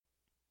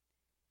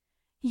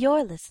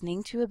You're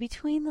listening to a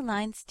Between the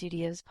Lines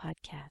Studios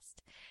podcast.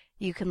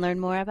 You can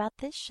learn more about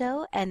this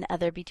show and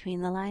other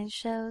Between the Lines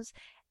shows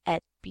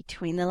at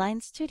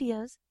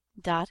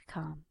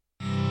BetweenTheLinesStudios.com.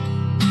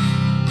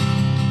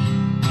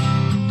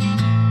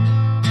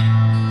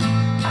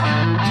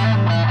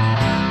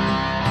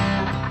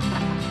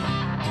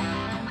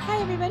 Hi,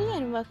 everybody,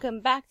 and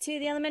welcome back to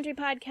the Elementary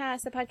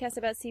Podcast, the podcast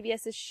about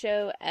CBS's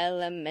show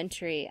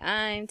Elementary.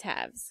 I'm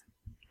Tavs.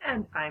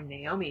 And I'm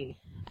Naomi.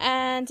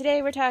 And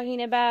today we're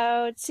talking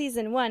about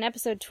Season 1,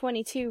 Episode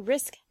 22,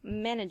 Risk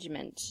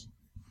Management.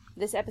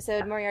 This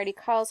episode, Moriarty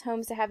calls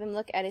Holmes to have him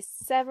look at a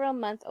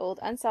several-month-old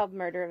unsolved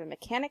murder of a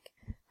mechanic.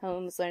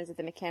 Holmes learns that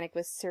the mechanic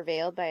was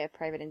surveilled by a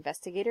private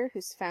investigator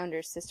whose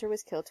founder's sister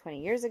was killed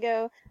 20 years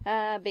ago.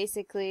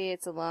 Basically,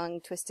 it's a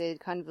long,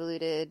 twisted,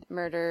 convoluted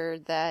murder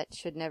that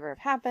should never have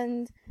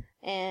happened.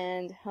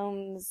 And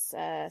Holmes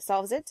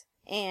solves it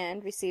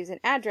and receives an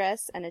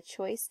address and a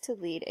choice to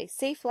lead a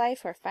safe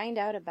life or find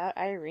out about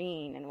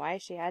Irene and why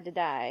she had to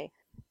die.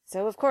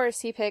 So, of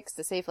course, he picks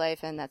the safe life,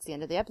 and that's the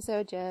end of the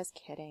episode. Just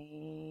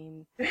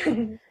kidding.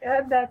 And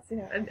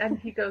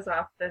he goes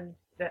off and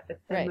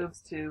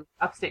moves to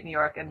upstate New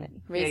York and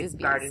raises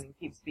garden and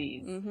keeps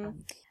bees.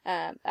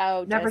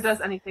 Mm-hmm. Never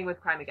does anything with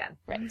crime again.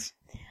 Right.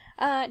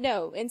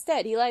 No,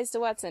 instead, he lies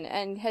to Watson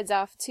and heads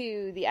off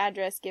to the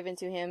address given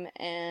to him,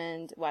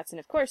 and Watson,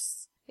 of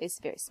course, is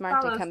very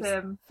smart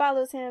and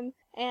follows him,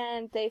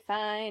 and they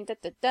find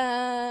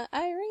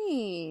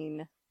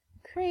Irene.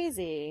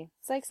 Crazy.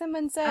 It's like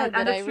someone said and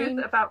that the Irene...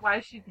 truth about why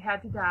she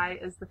had to die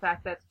is the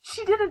fact that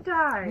she didn't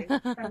die.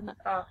 And,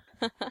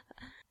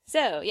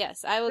 So,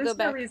 yes, I will go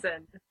back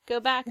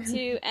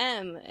to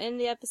M, in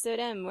the episode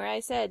M, where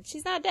I said,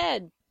 she's not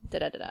dead.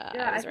 Da-da-da-da.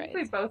 Yeah, I think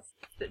we both...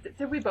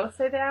 Did we both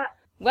say that?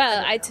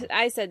 Well,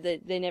 I said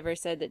that they never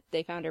said that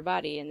they found her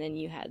body, and then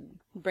you had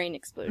brain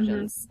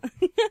explosions.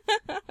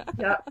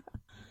 Mm-hmm. Yep.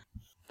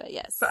 But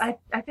yes.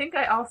 But I think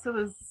I also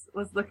was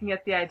looking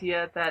at the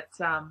idea that,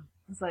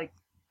 it's like,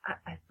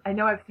 I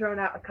know I've thrown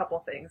out a couple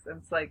things,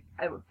 and it's like,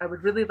 I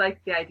would really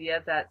like the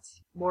idea that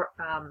more,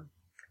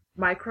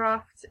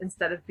 Mycroft,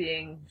 instead of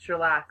being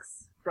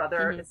Sherlock's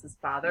brother, is his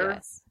father.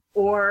 Yes.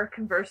 Or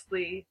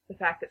conversely, the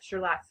fact that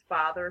Sherlock's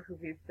father, who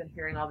we've been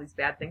hearing all these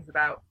bad things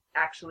about,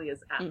 actually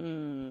is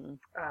M.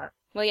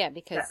 Well, yeah,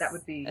 because that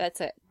would be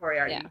that's it.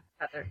 Moriarty. Yeah.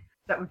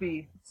 That would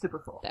be super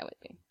cool. That would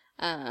be.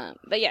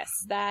 But yes,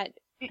 that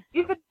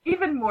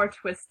even more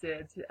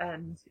twisted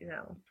and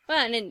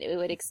well, and it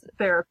would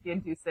therapy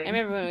inducing. I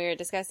remember when we were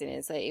discussing it,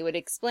 it's like it would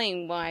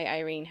explain why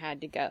Irene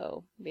had to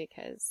go,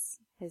 because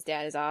his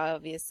dad is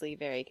obviously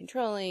very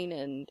controlling,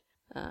 and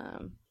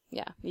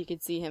yeah, you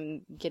could see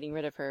him getting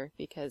rid of her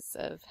because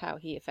of how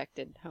he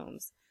affected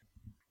Holmes.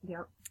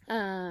 Yep.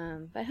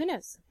 But who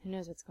knows? Who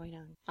knows what's going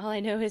on? All I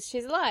know is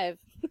she's alive.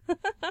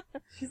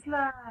 She's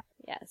alive.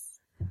 Yes.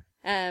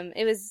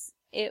 It was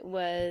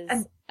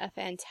a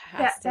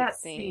fantastic that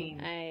scene.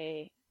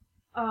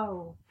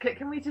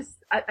 Can we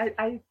just...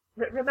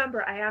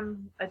 remember, I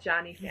am a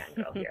Johnny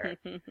fangirl here.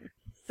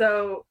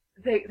 So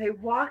they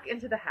walk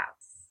into the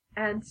house,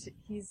 and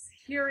he's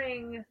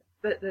hearing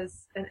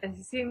this, and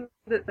he's seeing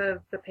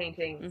the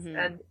paintings,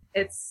 and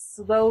it's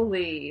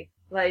slowly,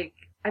 like,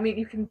 I mean,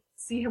 you can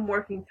see him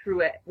working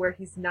through it where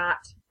he's not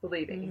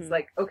believing. He's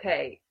like,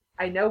 okay,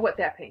 I know what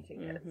that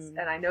painting is,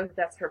 and I know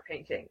that's her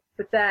painting.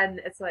 But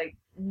then it's like,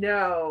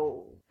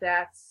 no,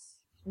 that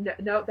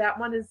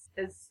one is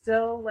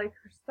still like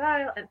her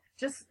style, and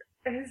just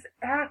his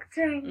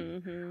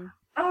acting.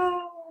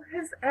 Oh,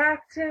 his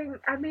acting.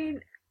 I mean,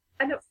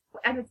 and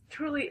it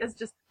truly is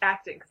just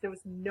acting, because there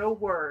was no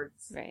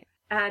words. Right.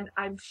 And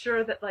I'm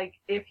sure that, like,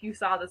 if you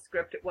saw the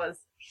script, it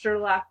was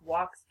Sherlock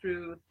walks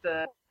through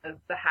the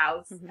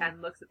house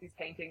and looks at these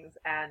paintings,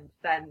 and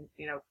then,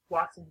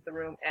 walks into the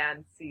room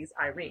and sees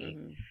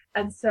Irene.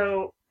 And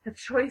so the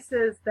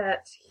choices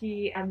that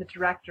he and the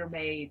director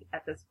made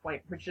at this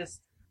point were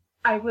just,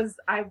 I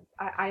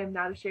am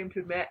not ashamed to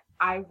admit,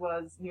 I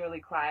was nearly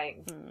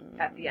crying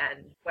at the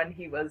end when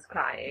he was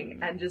crying,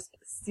 and just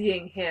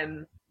seeing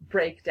him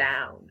break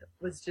down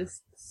was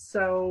just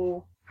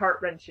so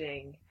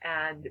heart-wrenching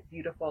and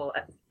beautiful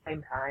at the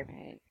same time.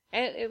 Right.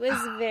 It was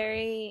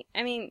very,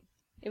 I mean,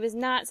 it was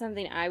not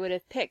something I would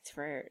have picked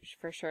for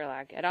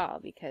Sherlock at all,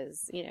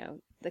 because,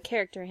 the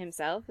character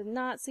himself is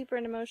not super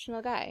an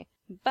emotional guy.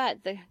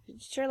 But the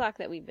Sherlock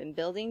that we've been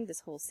building this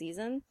whole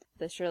season,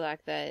 the Sherlock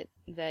that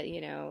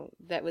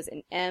was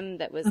an M,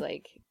 that was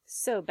like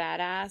so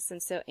badass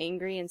and so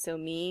angry and so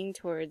mean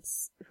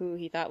towards who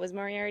he thought was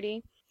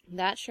Moriarty,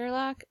 that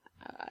Sherlock,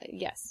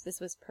 yes, this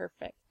was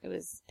perfect. It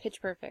was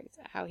pitch perfect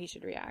how he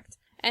should react.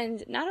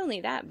 And not only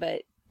that,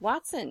 but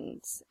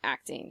Watson's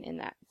acting in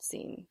that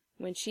scene,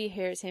 when she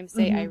hears him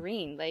say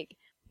Irene, like,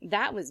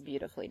 that was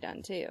beautifully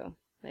done too.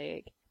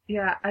 Like,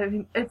 yeah, I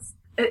mean, it's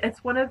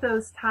one of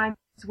those times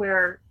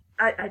where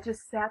I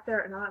just sat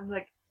there and I'm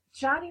like,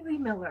 Johnny Lee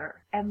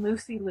Miller and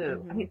Lucy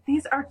Liu. I mean,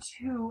 these are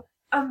two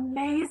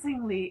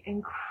amazingly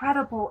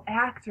incredible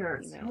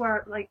actors who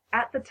are like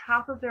at the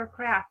top of their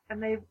craft,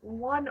 and they've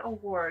won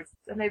awards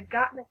and they've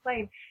gotten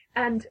acclaim,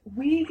 And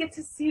we get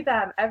to see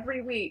them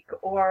every week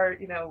or,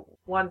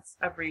 once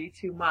every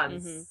 2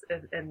 months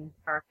in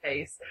our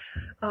case.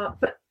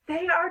 But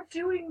they are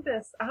doing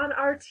this on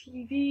our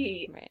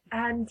TV. Right.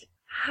 And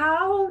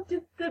how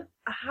did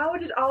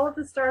all of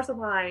the stars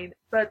align?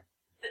 But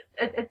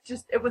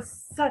it was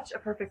such a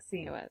perfect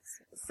scene. It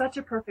was. Such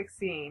a perfect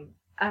scene.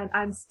 And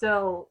I'm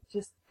still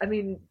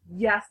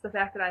yes, the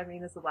fact that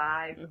Irene is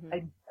alive.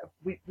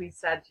 We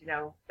said,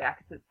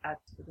 back at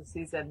the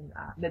season,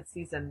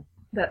 mid-season,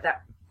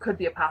 that could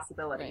be a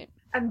possibility. Right.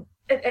 And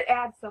it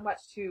adds so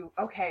much to,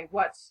 okay,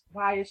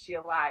 why is she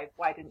alive?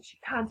 Why didn't she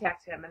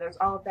contact him? And there's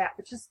all of that.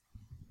 But just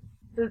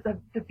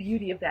the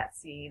beauty of that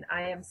scene,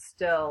 I am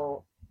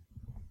still,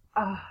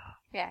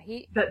 yeah,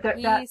 he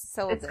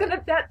sold it's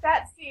gonna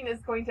that scene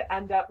is going to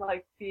end up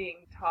like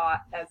being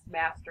taught as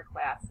master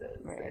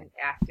classes in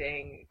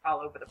acting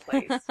all over the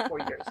place for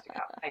years to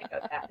come. I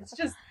know that. It's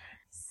just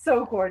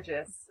so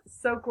gorgeous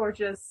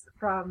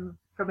from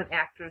an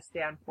actor's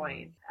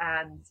standpoint,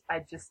 and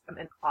I just am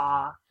in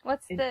awe.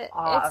 It's the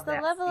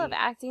level of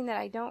acting that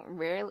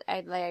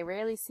I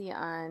rarely see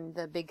on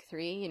the big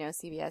three,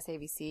 CBS,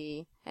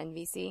 ABC,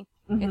 NBC.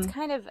 It's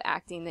kind of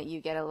acting that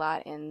you get a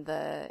lot in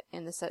the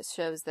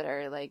shows that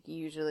are like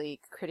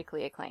usually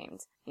critically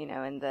acclaimed, in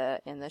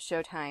the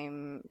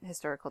Showtime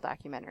historical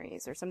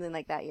documentaries or something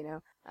like that,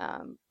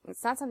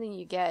 It's not something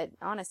you get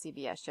on a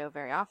CBS show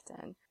very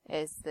often.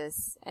 Is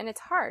this, and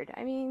it's hard.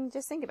 I mean,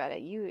 just think about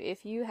it.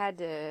 If you had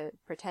to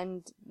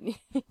pretend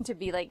to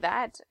be like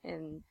that,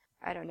 and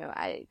I don't know,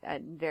 I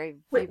very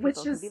few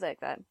people can be like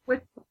that.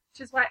 Which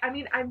is why,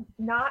 I'm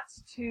not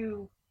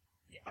too.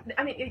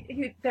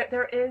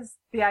 There is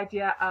the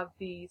idea of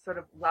the sort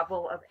of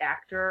level of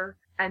actor,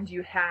 and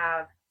you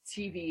have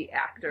TV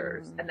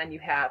actors, and then you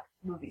have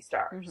movie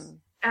stars.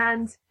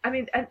 And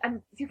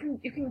and you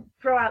can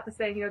throw out the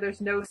saying, there's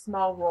no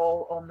small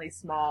role, only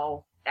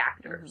small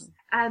actors.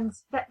 And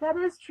that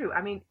is true.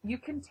 You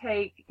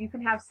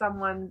can have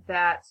someone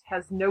that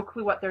has no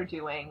clue what they're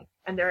doing,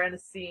 and they're in a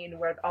scene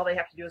where all they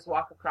have to do is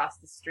walk across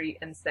the street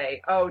and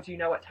say, "Oh, do you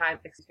know what time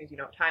it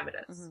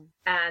is?"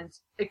 And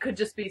it could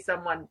just be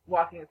someone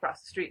walking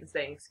across the street and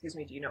saying, "Excuse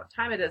me, do you know what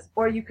time it is?"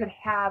 Or you could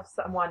have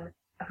someone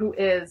who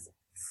is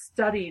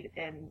studied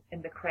in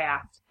the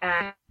craft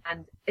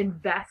and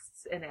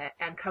invests in it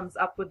and comes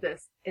up with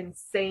this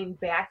insane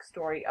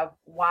backstory of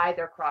why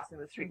they're crossing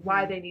the street,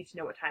 why they need to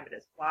know what time it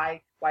is,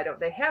 why don't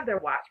they have their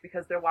watch,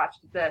 because their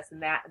watch did this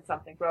and that and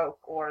something broke,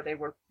 or they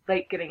were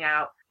late getting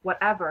out,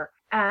 whatever.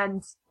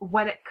 And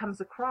when it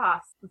comes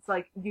across, it's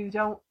like you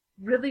don't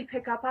really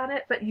pick up on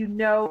it, but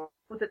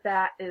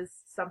that is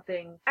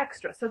something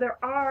extra. So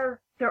there are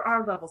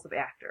levels of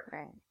actor.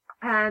 Right.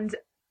 And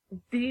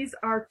these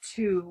are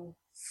two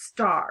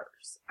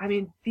stars.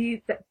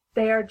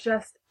 They are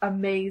just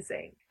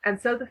amazing. And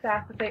so the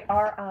fact that they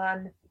are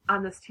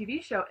on this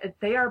TV show,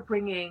 they are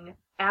bringing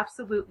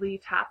absolutely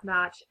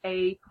top-notch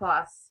A+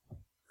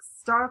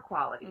 star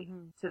quality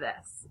to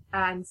this.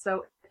 And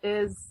so it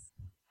is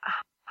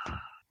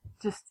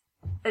just,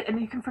 and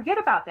you can forget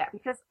about that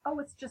because,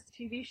 it's just a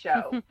TV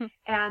show.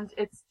 And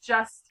it's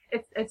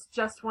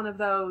just one of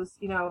those,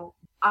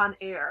 on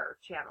air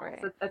channels.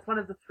 Right. It's one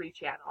of the 3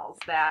 channels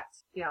that,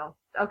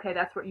 okay,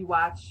 that's what you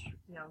watch,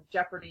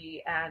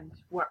 Jeopardy and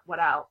what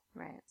else?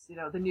 Right.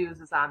 The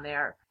news is on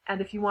there. And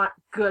if you want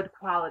good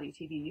quality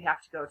TV, you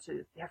have to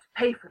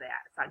pay for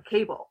that. It's on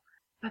cable.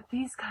 But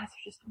these guys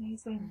are just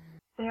amazing.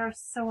 They are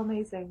so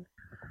amazing.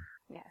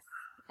 Yes.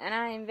 And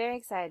I am very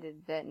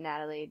excited that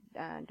Natalie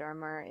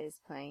Dormer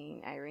is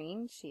playing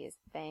Irene. She is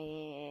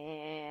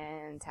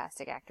a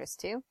fantastic actress,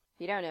 too. If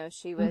you don't know,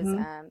 she was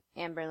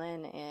Anne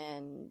Boleyn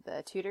in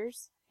The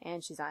Tudors,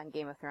 and she's on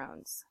Game of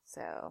Thrones.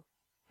 So,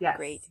 yes.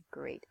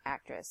 Great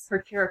actress. Her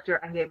character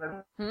on Game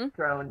of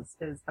Thrones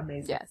is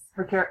amazing. Yes.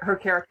 Her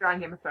character on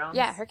Game of Thrones?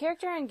 Yeah, her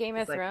character on Game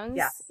of Thrones,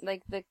 yes.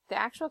 like the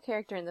actual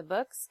character in the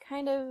books,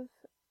 kind of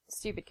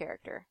stupid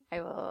character.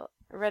 I will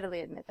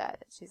readily admit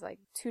that. She's like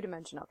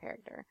two-dimensional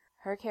character.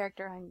 Her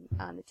character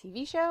on the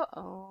TV show,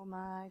 oh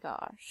my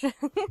gosh.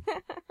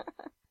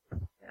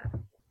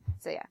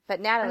 So yeah, but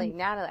Natalie,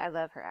 I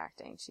love her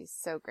acting. She's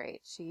so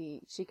great.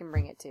 She can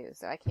bring it too.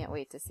 So I can't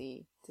wait to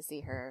see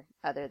her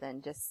other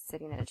than just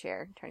sitting in a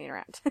chair turning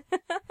around.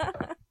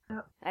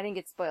 I didn't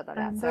get spoiled on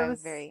that, so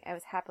I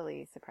was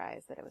happily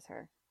surprised that it was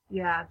her.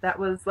 Yeah, that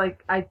was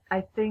like I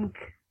think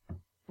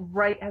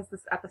right as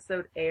this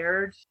episode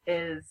aired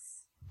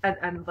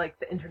and like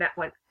the internet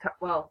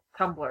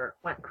Tumblr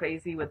went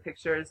crazy with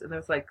pictures, and there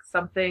was like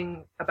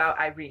something about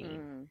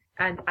Irene,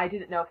 and I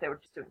didn't know if they were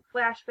just doing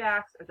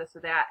flashbacks or this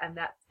or that, and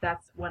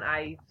that's when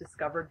I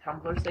discovered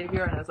Tumblr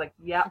Savior, and I was like,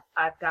 yep,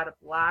 I've got to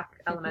block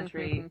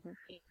elementary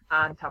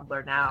on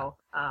Tumblr now.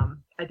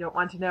 I don't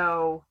want to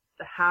know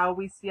how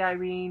we see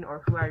Irene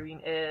or who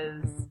Irene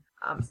is.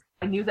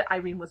 I knew that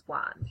Irene was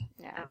blonde.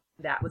 Yeah,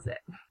 and that was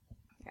it.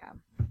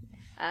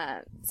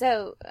 Yeah.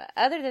 So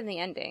other than the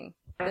ending.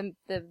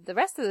 The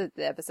rest of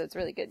the episode's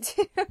really good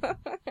too.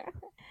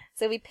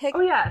 So we pick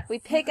Oh yes. we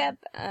pick up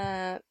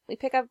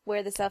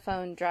where the cell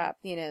phone dropped,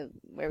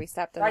 where we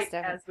stopped on the right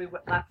stuff. as we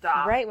left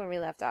off. Right when we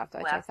left off,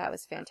 which I Last thought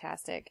was episode.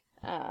 fantastic.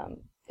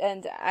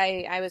 And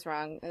I was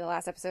wrong. In the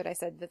last episode, I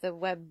said that the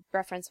web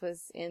reference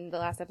was in the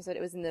last episode.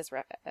 It was in this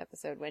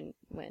episode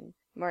when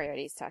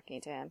Moriarty's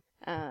talking to him.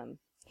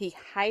 He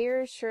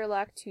hires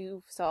Sherlock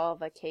to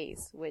solve a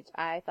case, which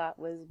I thought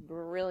was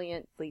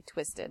brilliantly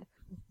twisted.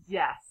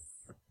 Yes.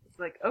 It's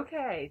like,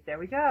 okay, there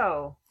we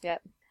go.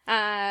 Yep.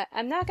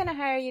 I'm not going to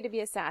hire you to be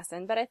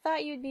assassin, but I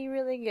thought you'd be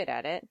really good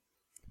at it.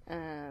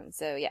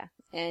 So yeah.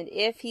 And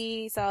if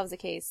he solves a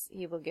case,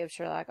 he will give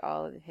Sherlock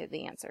all of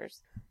the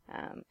answers.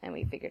 And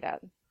we figured out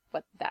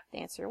what that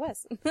answer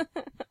was.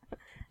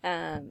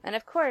 And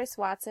of course,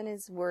 Watson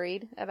is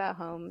worried about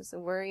Holmes,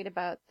 worried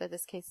about that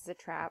this case is a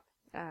trap,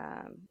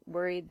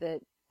 worried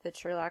that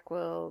Sherlock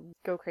will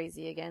go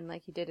crazy again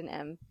like he did in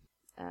M.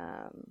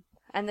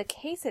 And the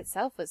case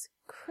itself was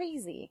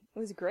crazy. It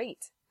was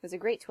great. It was a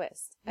great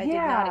twist. I did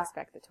not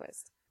expect the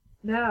twist.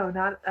 No,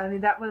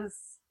 that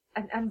was,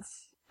 and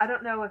I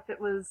don't know if it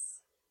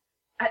was,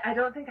 I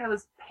don't think I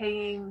was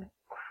paying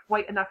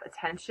quite enough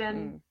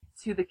attention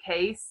to the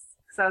case.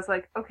 So I was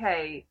like,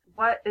 okay,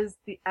 what is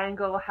the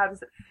angle? How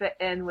does it fit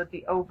in with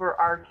the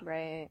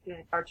overarching,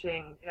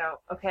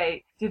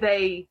 okay, do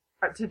they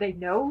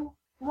know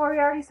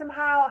Moriarty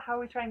somehow? How are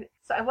we trying to,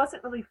 so I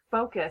wasn't really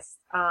focused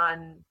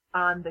on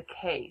the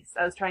case.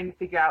 I was trying to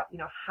figure out,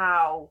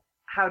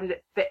 how did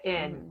it fit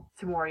in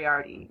to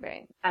Moriarty?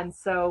 Right. And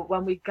so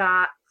when we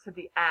got to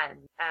the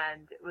end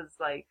and it was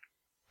like,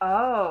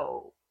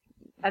 oh,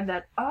 and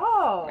then,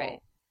 oh, right.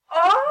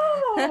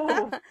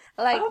 Oh,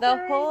 like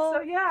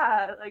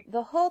okay,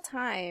 the whole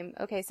time.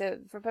 Okay, so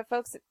for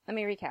folks, let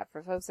me recap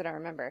for folks that don't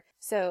remember.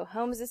 So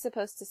Holmes is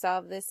supposed to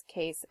solve this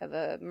case of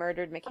a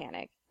murdered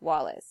mechanic,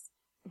 Wallace,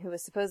 who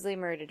was supposedly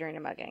murdered during a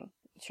mugging.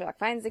 Sherlock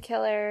finds the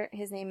killer.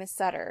 His name is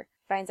Sutter.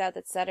 Finds out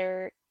that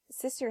Sutter's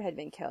sister had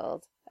been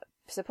killed,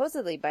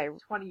 supposedly by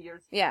 20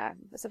 years. Yeah,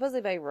 supposedly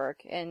by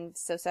Rourke, and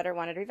so Sutter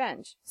wanted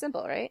revenge.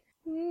 Simple, right?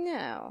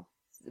 No.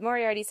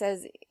 Moriarty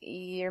says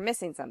you're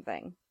missing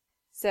something.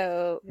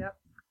 So,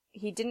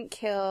 he didn't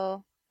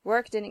kill,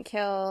 Rourke didn't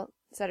kill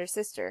Sutter's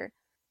sister.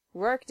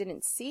 Rourke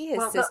didn't see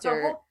his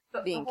sister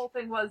the whole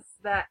thing was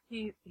that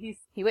he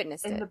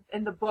witnessed it.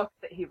 In the book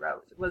that he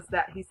wrote, was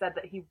that he said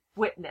that he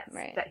witnessed,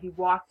 that he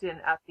walked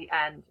in at the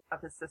end of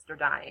his sister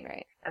dying.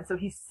 Right. And so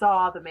he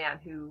saw the man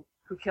who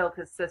killed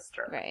his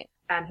sister. Right.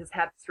 And has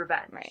had his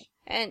revenge. Right.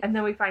 And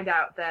then we find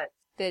out that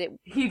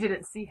he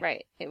didn't see him.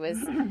 Right. It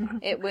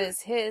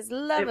was his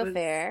love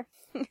affair.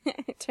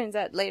 It turns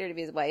out later to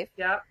be his wife.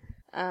 Yep.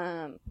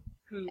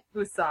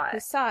 Who saw it. Who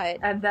saw it.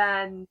 And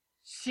then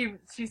she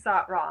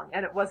saw it wrong,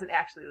 and it wasn't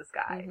actually this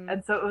guy. Mm-hmm.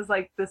 And so it was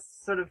like this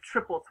sort of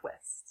triple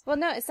twist. Well,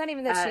 no, it's not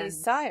even that she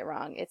saw it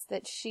wrong. It's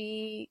that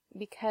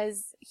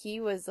because he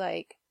was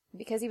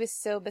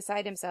so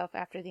beside himself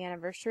after the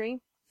anniversary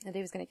that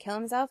he was going to kill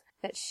himself,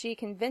 that she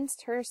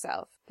convinced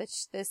herself that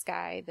this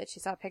guy that she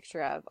saw a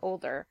picture of,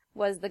 older,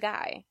 was the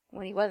guy,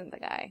 when he wasn't the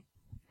guy.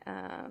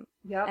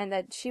 And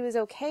that she was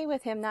okay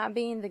with him not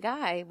being the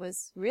guy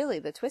was really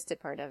the twisted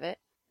part of it.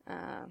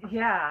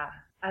 Yeah,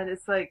 and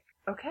it's like,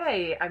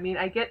 okay, I mean,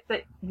 I get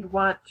that you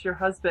want your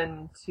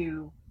husband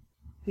to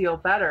feel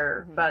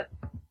better, but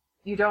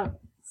you don't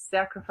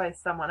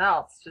sacrifice someone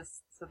else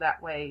just so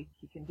that way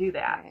he can do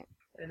that. Right.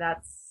 And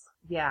that's,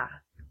 yeah.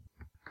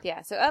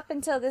 Yeah, so up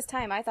until this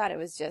time, I thought it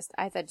was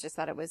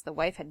the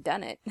wife had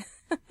done it.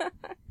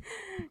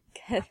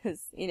 Because,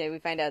 we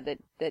find out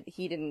that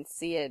he didn't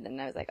see it,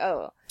 and I was like,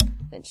 oh,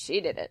 then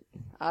she did it,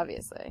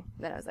 obviously.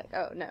 Then I was like,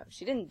 oh, no,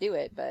 she didn't do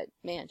it, but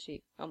man,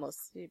 she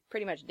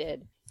pretty much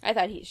did. I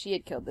thought she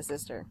had killed the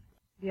sister.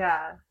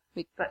 Yeah,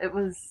 but it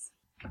was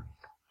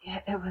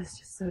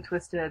just so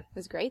twisted. It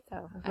was great,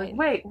 though. I was like,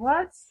 wait,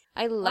 what?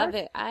 I love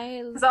it.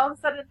 Because all of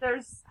a sudden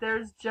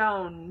there's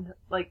Joan,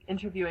 like,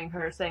 interviewing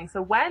her, saying,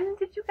 so when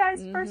did you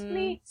guys first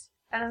meet?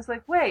 And I was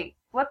like, wait,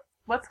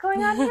 what's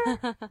going on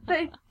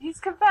here? He's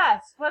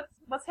confessed.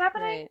 What's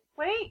happening?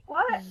 Right. Wait,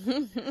 what?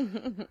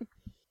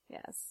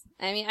 Yes.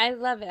 I mean, I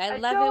love it. I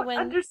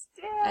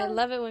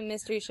love it when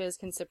mystery shows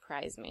can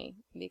surprise me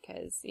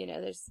because,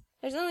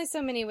 there's only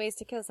so many ways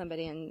to kill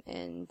somebody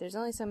and there's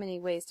only so many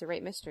ways to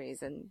write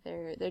mysteries, and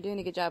they're doing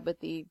a good job with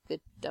the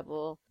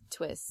double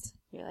twist.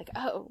 You're like,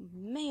 oh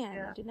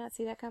man, I did not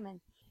see that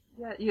coming.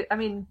 Yeah,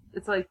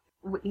 it's like,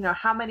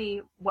 how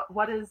many,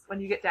 what is, when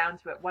you get down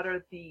to it, what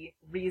are the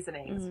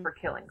reasonings for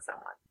killing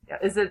someone? Yeah,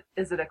 is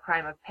it a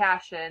crime of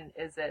passion?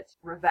 Is it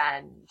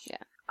revenge? Yeah.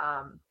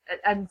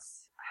 And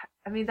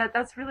I mean,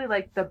 that's really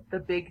like the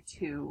big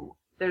two.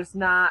 There's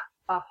not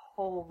a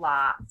whole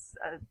lot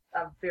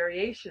of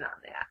variation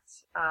on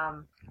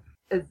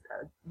that.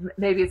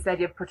 Maybe it's the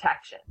idea of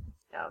protection.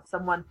 If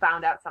someone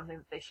found out something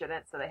that they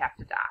shouldn't, so they have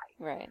to die.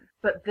 Right.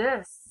 But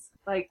this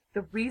like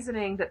the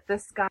reasoning that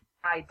this guy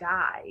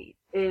died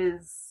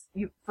is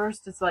you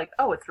first it's like,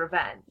 oh, it's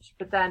revenge,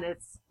 but then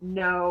it's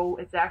no,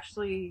 it's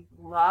actually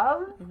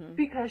love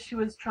because she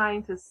was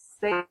trying to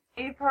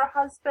save her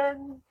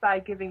husband by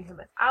giving him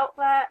an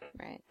outlet.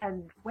 Right.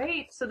 And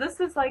wait, so this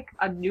is like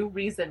a new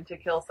reason to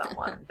kill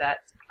someone that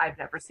I've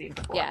never seen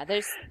before. Yeah,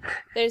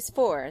 there's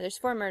four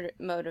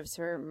motives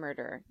for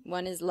murder.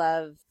 One is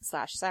love /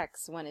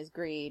 sex, one is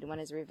greed, one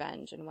is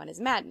revenge, and one is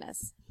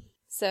madness.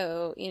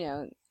 So, you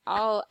know,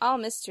 all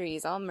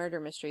mysteries, all murder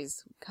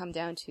mysteries come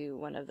down to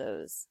one of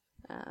those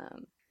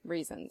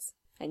reasons.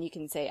 And you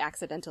can say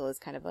accidental is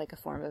kind of like a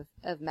form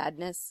of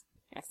madness,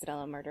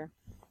 accidental murder.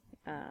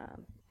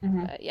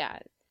 But yeah,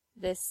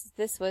 this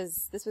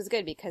was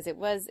good because it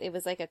was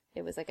like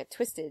a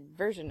twisted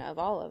version of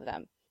all of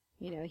them.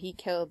 You know, he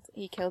killed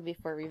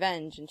before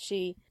revenge, and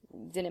she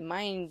didn't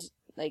mind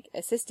like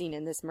assisting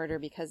in this murder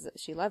because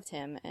she loved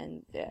him,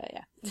 and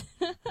yeah.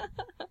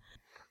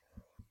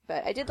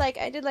 But I did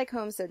like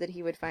Holmes said that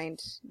they would find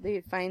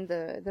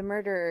the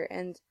murderer,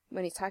 and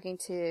when he's talking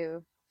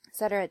to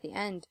Sutter at the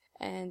end,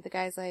 and the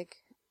guy's like,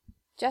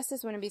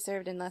 justice wouldn't be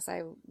served unless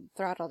I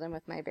throttled him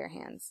with my bare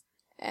hands.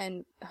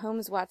 And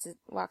Holmes walks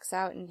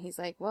out, and he's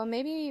like, well,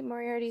 maybe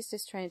Moriarty's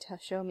just trying to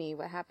show me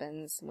what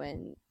happens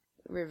when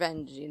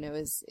revenge, you know,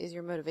 is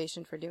your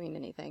motivation for doing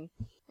anything.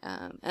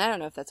 And I don't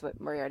know if that's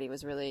what Moriarty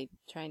was really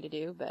trying to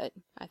do, but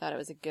I thought it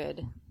was a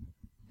good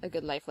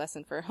life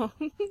lesson for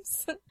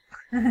Holmes.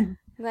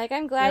 Like,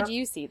 I'm glad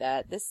you see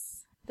that.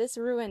 This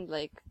ruined,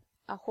 like,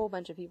 a whole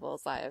bunch of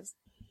people's lives.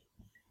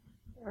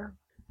 Yeah.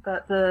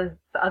 But the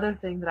other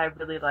thing that I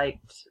really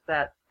liked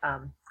that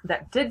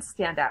did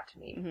stand out to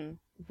me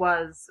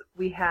was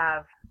we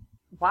have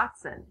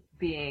Watson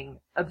being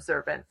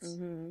observant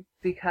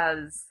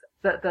because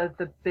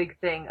the big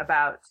thing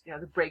about, you know,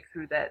 the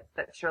breakthrough that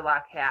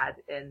Sherlock had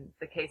in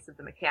the case of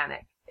the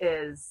mechanic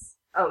is,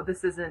 oh,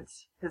 this isn't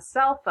his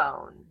cell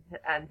phone,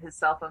 and his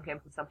cell phone came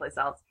from someplace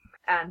else.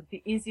 And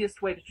the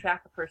easiest way to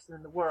track a person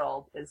in the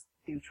world is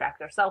to track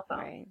their cell phone.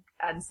 Right.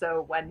 And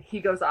so when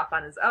he goes off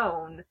on his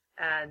own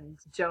and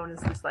Joan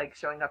is just like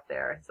showing up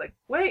there, he's like,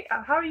 wait,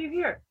 how are you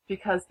here?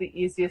 Because the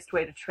easiest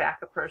way to track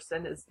a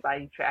person is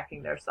by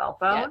tracking their cell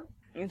phone. Yep.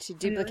 And she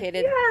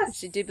duplicated,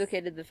 she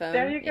duplicated the phone.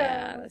 There you go.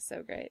 Yeah, it was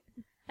so great.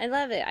 I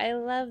love it. I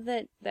love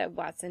that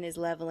Watson is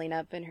leveling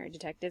up in her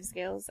detective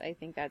skills. I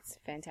think that's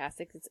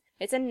fantastic.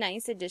 It's a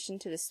nice addition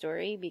to the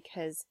story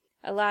because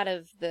a lot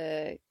of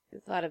the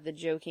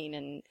joking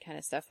and kind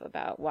of stuff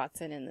about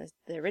Watson in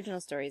the original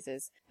stories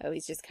is, oh,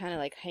 he's just kind of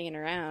like hanging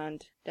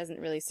around, doesn't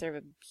really serve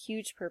a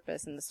huge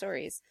purpose in the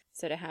stories.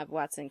 So to have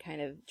Watson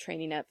kind of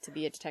training up to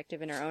be a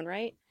detective in her own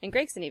right, and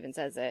Gregson even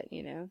says it,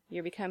 you know,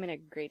 you're becoming a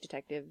great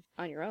detective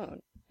on your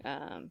own.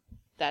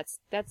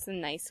 That's a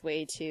nice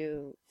way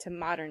to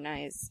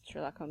modernize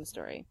Sherlock Holmes'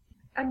 story.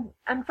 And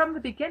from the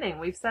beginning,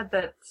 we've said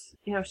that,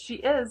 you know, she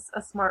is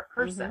a smart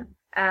person,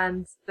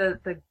 and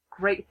the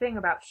great thing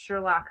about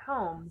Sherlock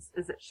Holmes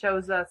is it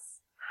shows us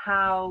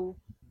how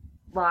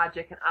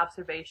logic and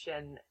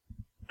observation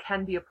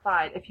can be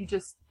applied if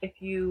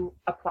you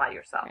apply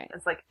yourself. Right.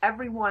 It's like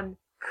everyone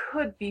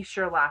could be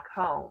Sherlock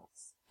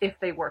Holmes if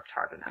they worked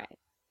hard enough. Right.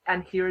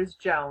 And here's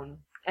Joan,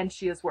 and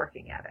she is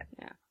working at it.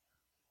 Yeah.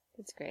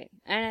 That's great.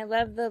 And I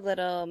love the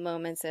little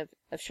moments of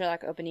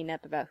Sherlock opening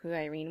up about who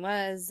Irene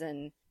was,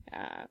 and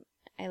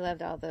I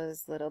loved all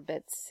those little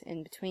bits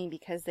in between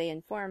because they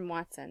inform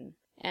Watson.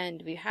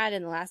 And we had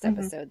in the last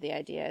episode the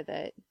idea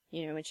that,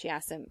 you know, when she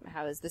asked him,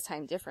 how is this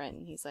time different?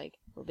 And he's like,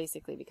 well,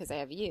 basically because I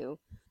have you.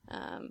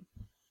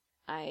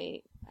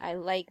 I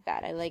like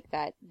that. I like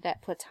that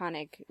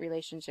platonic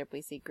relationship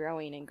we see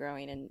growing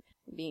and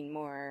being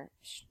more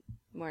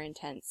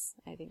intense.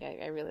 I think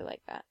I really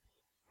like that.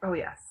 Oh,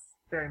 yes.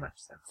 Very much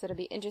so. So it'll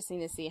be interesting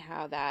to see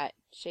how that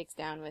shakes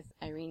down with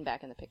Irene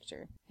back in the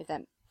picture. If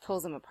that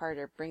pulls them apart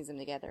or brings them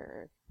together,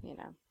 or, you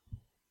know.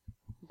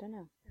 I don't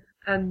know.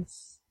 And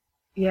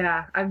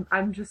yeah,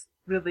 I'm just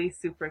really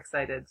super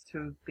excited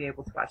to be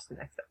able to watch the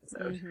next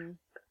episode.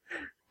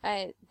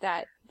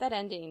 That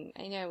ending,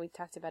 I know we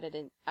talked about it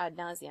ad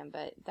nauseum,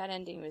 but that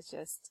ending was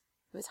just,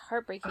 it was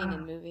heartbreaking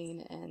and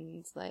moving,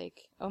 and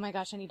like, oh my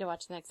gosh, I need to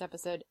watch the next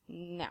episode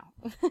now.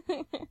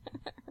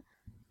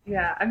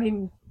 Yeah, I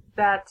mean,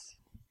 that,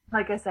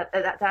 like I said,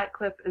 that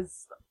clip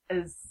is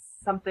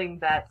something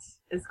that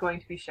is going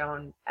to be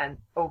shown and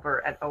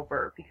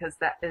over because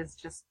that is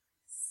just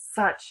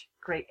such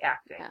great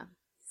acting. Yeah.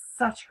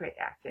 Such great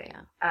acting.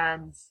 Yeah.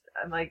 And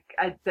I'm like,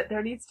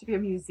 there needs to be a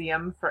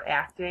museum for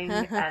acting,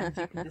 and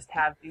you can just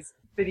have these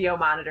video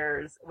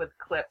monitors with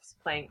clips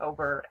playing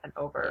over and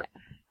over.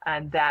 Yeah.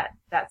 And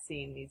that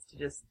scene needs to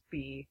just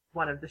be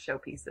one of the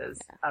showpieces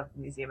of the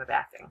Museum of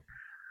Acting.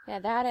 Yeah,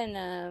 that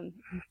and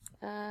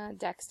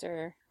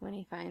Dexter, when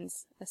he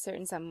finds a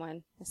certain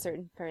someone, a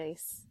certain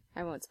place.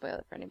 I won't spoil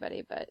it for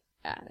anybody, but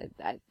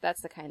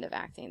that's the kind of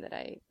acting that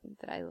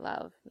I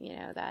love. You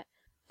know, that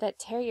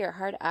tear your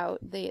heart out.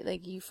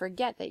 Like you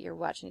forget that you're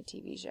watching a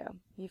TV show.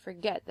 You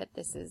forget that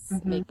this is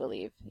make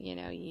believe. You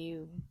know,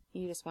 you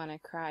just want to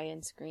cry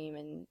and scream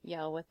and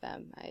yell with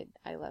them.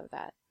 I love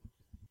that.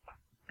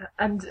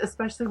 And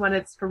especially when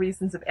it's for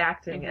reasons of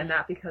acting Mhm. and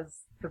not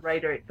because the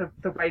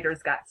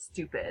writers got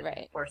stupid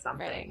Right. or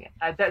something.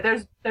 Right.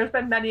 There's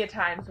been many a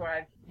times where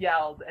I've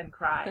yelled and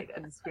cried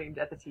and screamed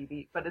at the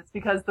TV, but it's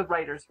because the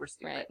writers were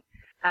stupid. Right.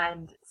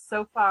 And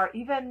so far,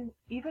 even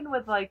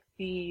with like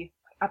the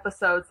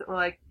episodes that were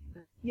like,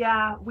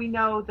 yeah, we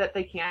know that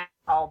they can't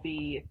all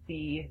be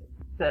the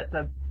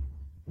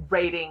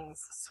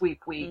ratings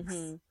sweep weeks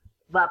Mhm.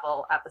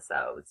 level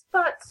episodes,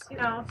 but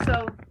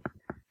so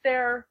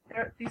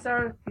these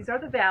are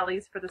the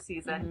valleys for the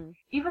season. Mhm.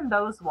 Even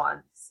those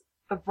ones,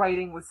 the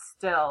writing was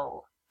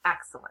still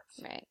excellent,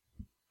 Right.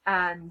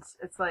 and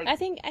it's like I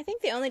think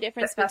the only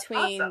difference That's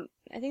between awesome.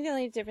 the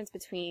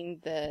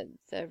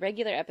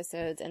regular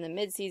episodes and the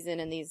mid-season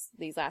and these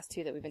last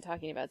two that we've been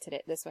talking about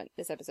today, this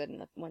episode and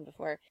the one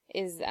before,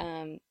 is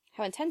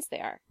how intense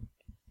they are.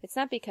 It's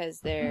not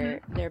because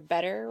they're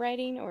better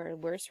writing or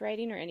worse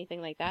writing or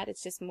anything like that.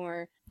 It's just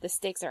more the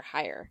stakes are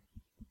higher.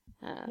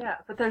 yeah,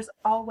 but there's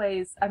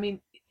always, I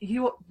mean,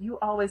 you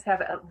always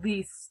have at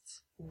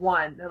least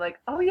one. They're like,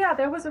 oh yeah,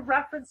 there was a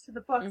reference to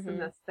the books in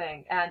this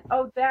thing, and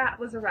oh, that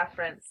was a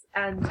reference,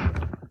 and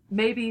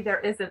maybe there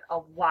isn't a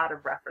lot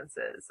of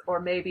references, or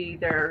maybe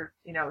they're,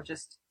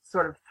 just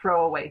sort of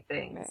throwaway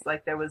things. Right.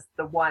 Like there was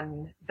the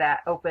one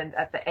that opened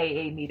at the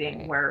AA meeting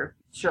Right. where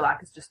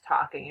Sherlock is just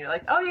talking. You're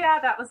like, oh yeah,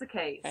 that was the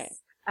case. Right.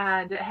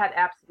 And it had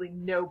absolutely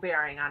no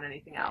bearing on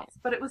anything else.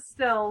 Right. But it was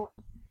still,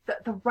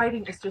 the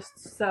writing is just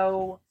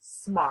so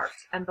smart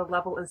and the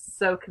level is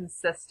so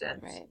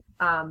consistent. Right.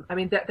 I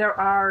mean, there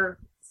are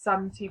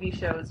some TV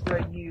shows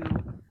where you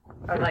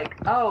are like,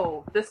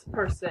 oh, this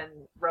person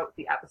wrote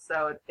the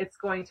episode. It's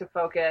going to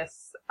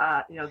focus,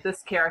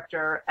 this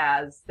character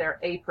as their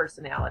A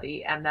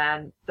personality, and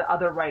then the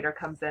other writer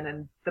comes in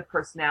and the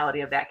personality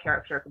of that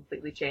character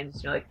completely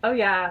changes. You're like, oh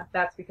yeah,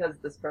 that's because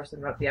this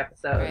person wrote the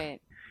episode.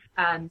 Right.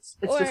 And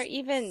it's Or just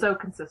even- so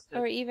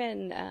consistent. Or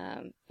even,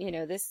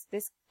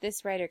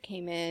 this writer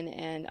came in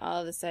and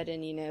all of a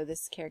sudden,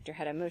 this character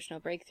had an emotional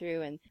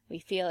breakthrough and we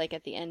feel like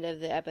at the end of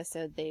the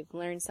episode they've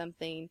learned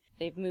something,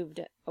 they've moved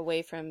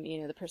away from,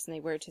 the person they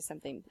were to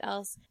something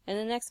else, and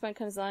the next one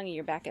comes along and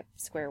you're back at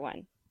square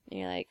one. And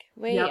you're like,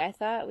 wait, Yep. I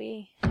thought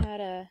we had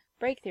a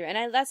breakthrough.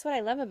 And that's what I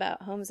love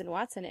about Holmes and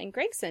Watson and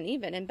Gregson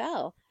even, and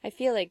Bell. I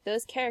feel like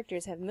those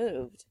characters have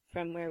moved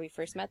from where we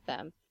first met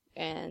them.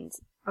 And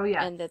Oh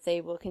yeah. and that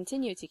they will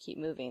continue to keep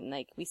moving.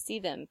 Like, we see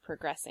them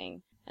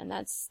progressing. And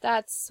that's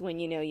when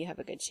you have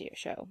a good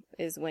show,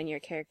 is when your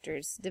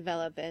characters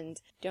develop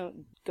and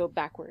don't go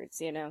backwards,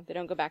 they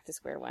don't go back to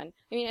square one.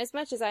 I mean, as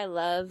much as I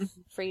love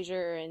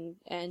Frasier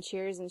and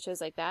Cheers and shows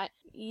like that,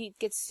 it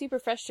gets super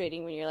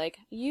frustrating when you're like,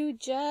 you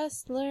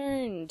just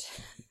learned.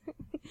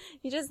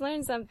 You just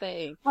learned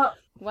something. Well,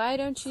 Why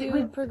don't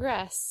you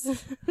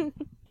progress?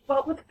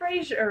 Well, with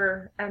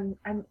Frasier and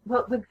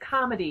with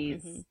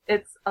comedies, Mhm.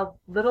 it's a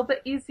little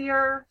bit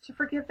easier to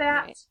forgive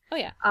that. Right. Oh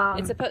yeah,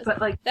 It's supposed.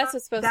 but like That's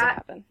what's supposed to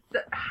happen.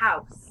 The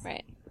House.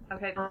 Right.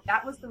 Okay,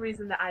 that was the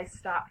reason that I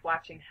stopped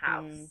watching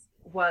House.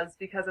 Was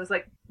because I was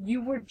like,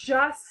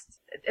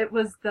 it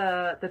was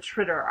the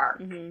Tritter arc.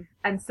 Mhm.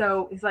 And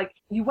so he's like,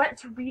 you went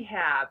to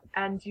rehab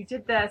and you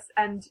did this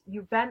and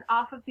you've been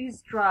off of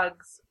these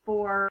drugs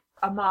for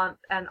a month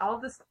and all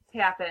of this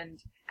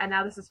happened and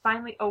now this is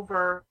finally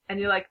over, and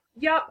you're like,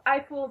 yep,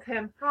 I fooled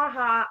him.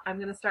 Haha, I'm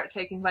going to start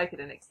taking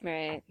Vicodin.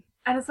 Right.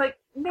 And it's like,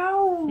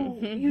 no,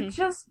 you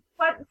just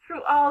went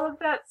through all of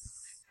that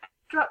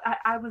drug.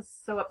 I was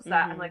so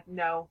upset. I'm like,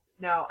 no,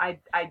 I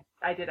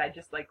did. I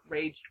just like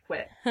rage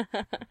quit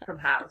from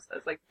House. I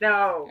was like,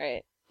 no.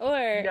 Right.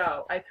 Or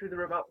No, I threw the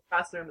remote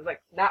across the room and was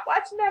like, not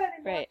watching that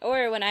anymore. right.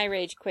 Or when I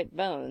rage quit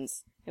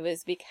Bones, it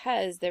was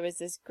because there was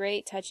this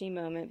great touching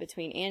moment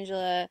between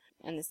Angela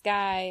and this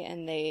guy,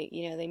 and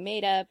they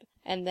made up,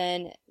 and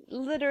then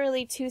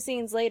literally 2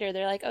 scenes later,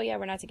 they're like, oh yeah,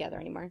 we're not together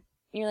anymore. And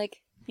you're like,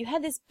 you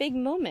had this big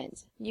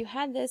moment. You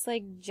had this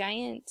like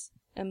giant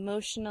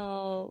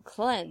emotional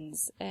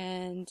cleanse,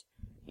 and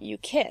you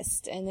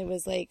kissed, and it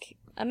was like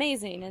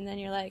amazing, and then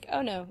you're like,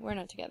 oh no, we're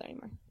not together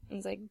anymore. And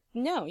it's like,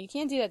 no, you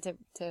can't do that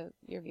to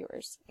your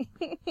viewers.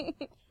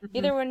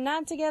 Either we're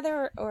not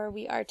together or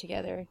we are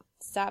together.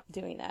 Stop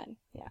doing that.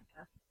 Yeah.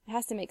 It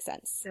has to make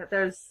sense. Yeah,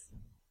 there's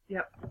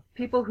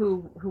people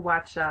who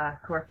watch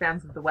who are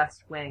fans of The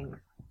West Wing.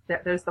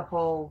 There's the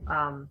whole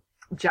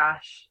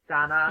Josh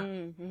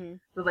Donna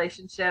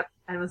relationship,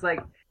 and it was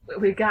like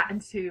we got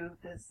into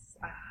this.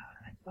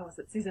 What was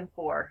it? Season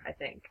 4, I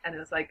think, and it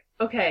was like,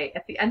 okay,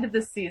 at the end of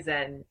this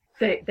season,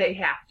 they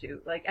have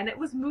to like, and it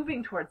was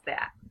moving towards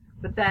that.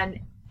 But then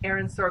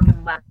Aaron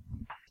Sorkin left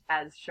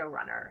as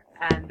showrunner,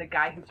 and the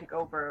guy who took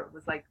over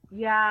was like,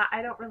 yeah,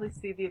 I don't really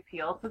see the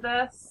appeal to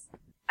this.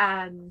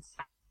 And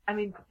I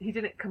mean, he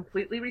didn't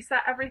completely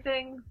reset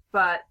everything,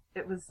 but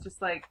it was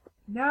just like,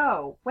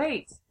 no,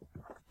 wait,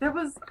 there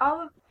was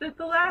all of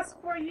the last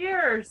 4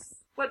 years.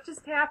 What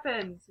just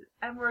happened?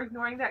 And we're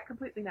ignoring that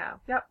completely now.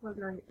 Yep, we're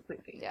ignoring it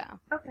completely. Yeah.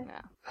 Okay.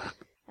 Yeah.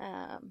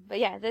 But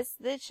yeah, this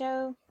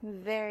show,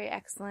 very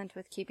excellent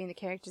with keeping the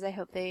characters. I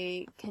hope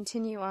they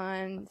continue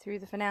on through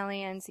the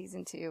finale and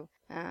season 2,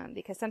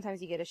 because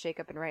sometimes you get a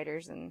shakeup in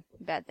writers and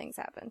bad things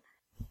happen.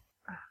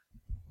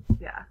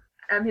 Yeah.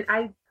 I mean,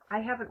 I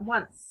haven't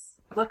once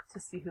looked to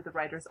see who the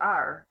writers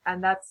are,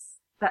 and that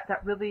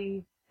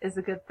really is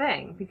a good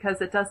thing,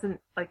 because it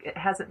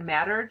hasn't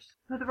mattered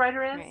who the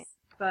writer is. Right.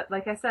 But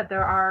like I said,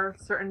 there are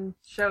certain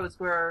shows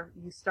where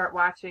you start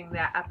watching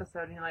that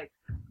episode and you're like,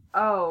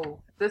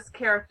 oh, this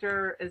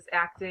character is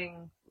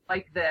acting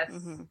like this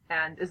Mm-hmm.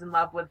 and is in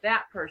love with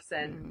that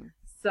person. Mm-hmm.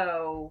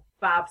 So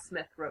Bob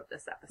Smith wrote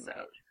this episode.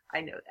 Right.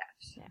 I know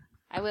that. Yeah.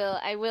 I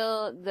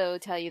will though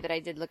tell you that I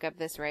did look up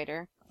this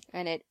writer,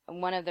 and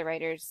one of the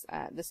writers,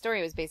 the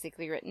story was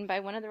basically written by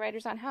one of the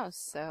writers on House,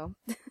 so.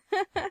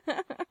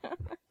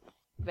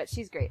 But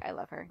she's great. I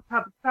love her.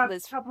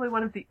 Probably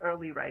one of the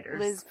early writers.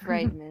 Liz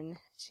Friedman.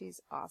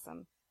 She's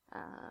awesome.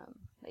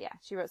 But yeah,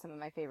 she wrote some of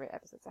my favorite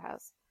episodes of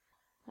House.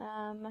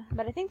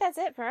 But I think that's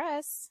it for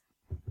us.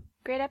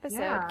 Great episode.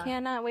 Yeah.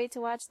 Cannot wait to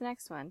watch the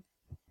next one.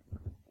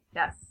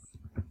 Yes.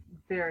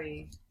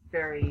 Very,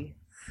 very.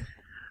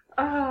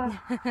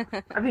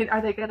 I mean,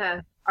 are they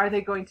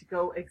going to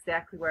go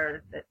exactly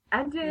where it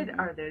ended?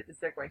 Mm-hmm. Is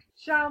there going to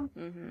jump?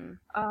 Mm-hmm.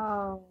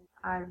 Oh,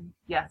 I'm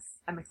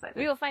excited.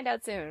 We will find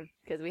out soon,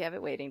 because we have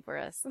it waiting for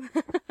us.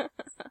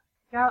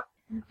 Yep.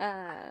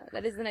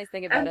 That is the nice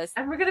thing about us.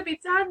 And we're going to be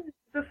done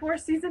before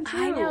season 2.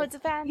 I know, it's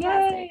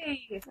fantastic.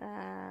 Yay!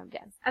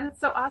 Yes. And it's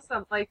so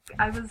awesome. Like,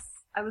 I was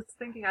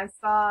thinking, I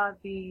saw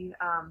the,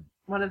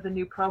 one of the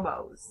new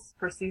promos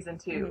for season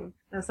 2. Mm-hmm. And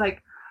it's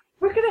like,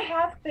 we're going to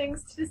have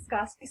things to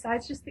discuss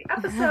besides just the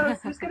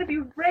episodes. There's going to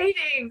be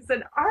ratings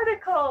and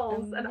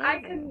articles, and I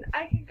can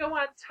go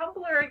on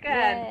Tumblr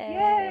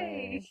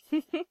again.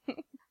 Yay!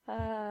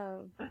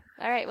 All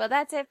right, well,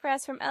 that's it for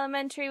us from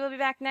Elementary. We'll be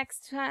back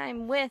next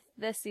time with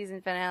the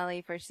season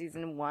finale for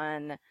season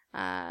 1.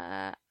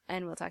 And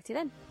we'll talk to you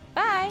then.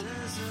 Bye!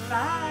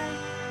 Bye!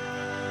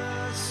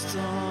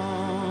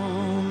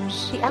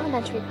 The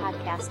Elementary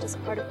Podcast is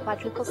part of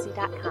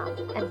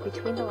QuadrupleC.com and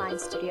Between the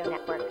Lines Studio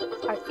Network.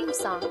 Our theme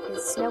song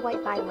is Snow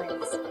White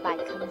Violins by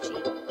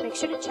Kumji. Make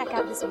sure to check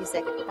out his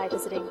music by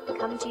visiting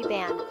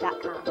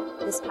kumjiband.com.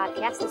 This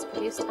podcast is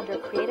produced under a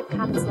Creative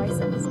Commons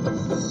license.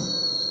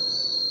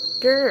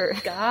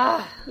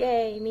 Grr.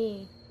 Yay,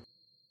 me.